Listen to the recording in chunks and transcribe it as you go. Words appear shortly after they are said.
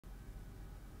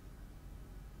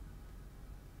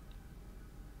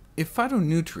If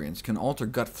phytonutrients can alter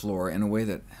gut flora in a way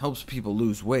that helps people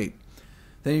lose weight,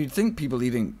 then you'd think people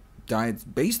eating diets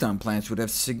based on plants would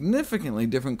have significantly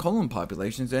different colon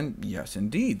populations, and yes,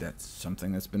 indeed, that's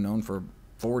something that's been known for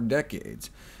 4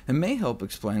 decades, and may help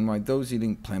explain why those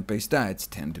eating plant-based diets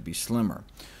tend to be slimmer.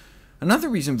 Another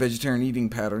reason vegetarian eating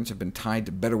patterns have been tied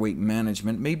to better weight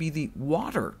management may be the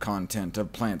water content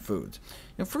of plant foods.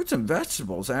 Fruits and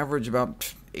vegetables average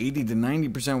about 80 to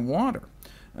 90% water.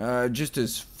 Just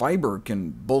as fiber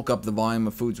can bulk up the volume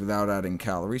of foods without adding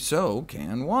calories, so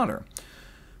can water.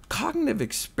 Cognitive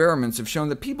experiments have shown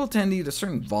that people tend to eat a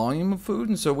certain volume of food,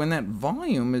 and so when that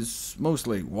volume is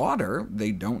mostly water,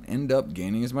 they don't end up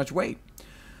gaining as much weight.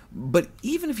 But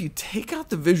even if you take out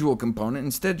the visual component, and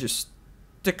instead just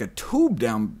stick a tube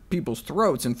down people's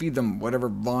throats and feed them whatever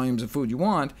volumes of food you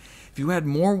want, if you add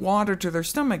more water to their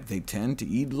stomach, they tend to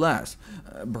eat less,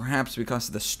 perhaps because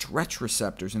of the stretch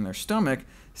receptors in their stomach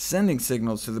sending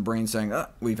signals to the brain saying,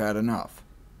 we've had enough.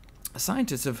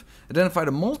 Scientists have identified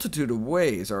a multitude of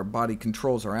ways our body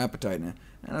controls our appetite, and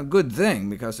a good thing,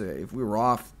 because if we were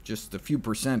off just a few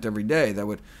percent every day, that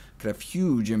could have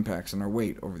huge impacts on our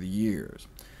weight over the years.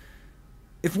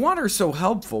 If water is so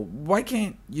helpful, why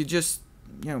can't you just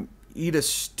eat a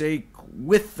steak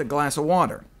with the glass of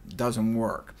water? It doesn't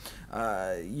work.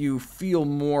 You feel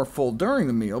more full during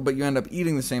the meal, but you end up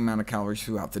eating the same amount of calories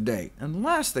throughout the day,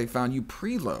 unless they found you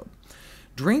preload.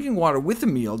 Drinking water with a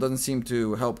meal doesn't seem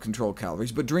to help control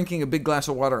calories, but drinking a big glass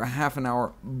of water a half an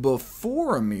hour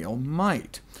before a meal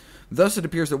might. Thus, it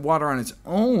appears that water on its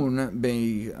own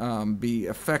may be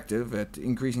effective at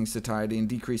increasing satiety and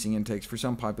decreasing intakes for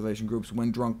some population groups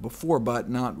when drunk before, but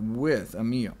not with a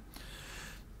meal.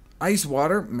 Ice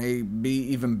water may be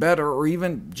even better, or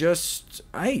even just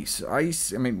ice.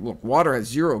 Look, water has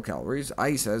 0 calories.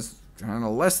 Ice has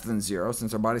less than 0,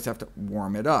 since our bodies have to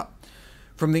warm it up.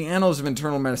 From the Annals of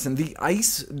Internal Medicine, the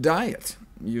ice diet,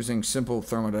 using simple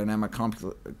thermodynamic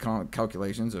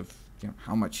calculations of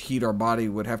how much heat our body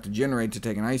would have to generate to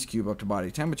take an ice cube up to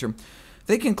body temperature,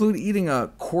 they conclude eating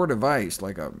a quart of ice,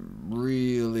 like a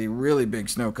really, really big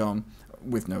snow cone,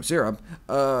 with no syrup,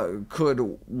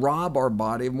 could rob our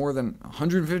body of more than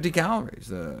 150 calories,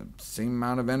 the same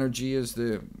amount of energy as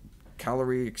the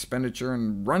calorie expenditure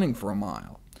in running for a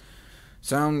mile.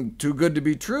 Sound too good to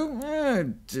be true?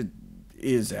 It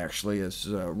is actually, as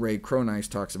Ray Cronise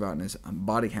talks about in his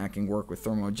body hacking work with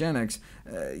thermogenics.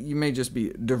 You may just be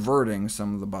diverting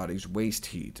some of the body's waste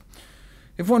heat.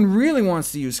 If one really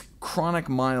wants to use chronic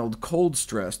mild cold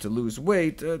stress to lose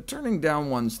weight, turning down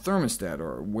one's thermostat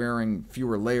or wearing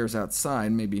fewer layers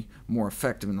outside may be more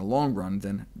effective in the long run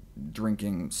than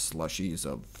drinking slushies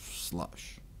of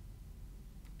slush.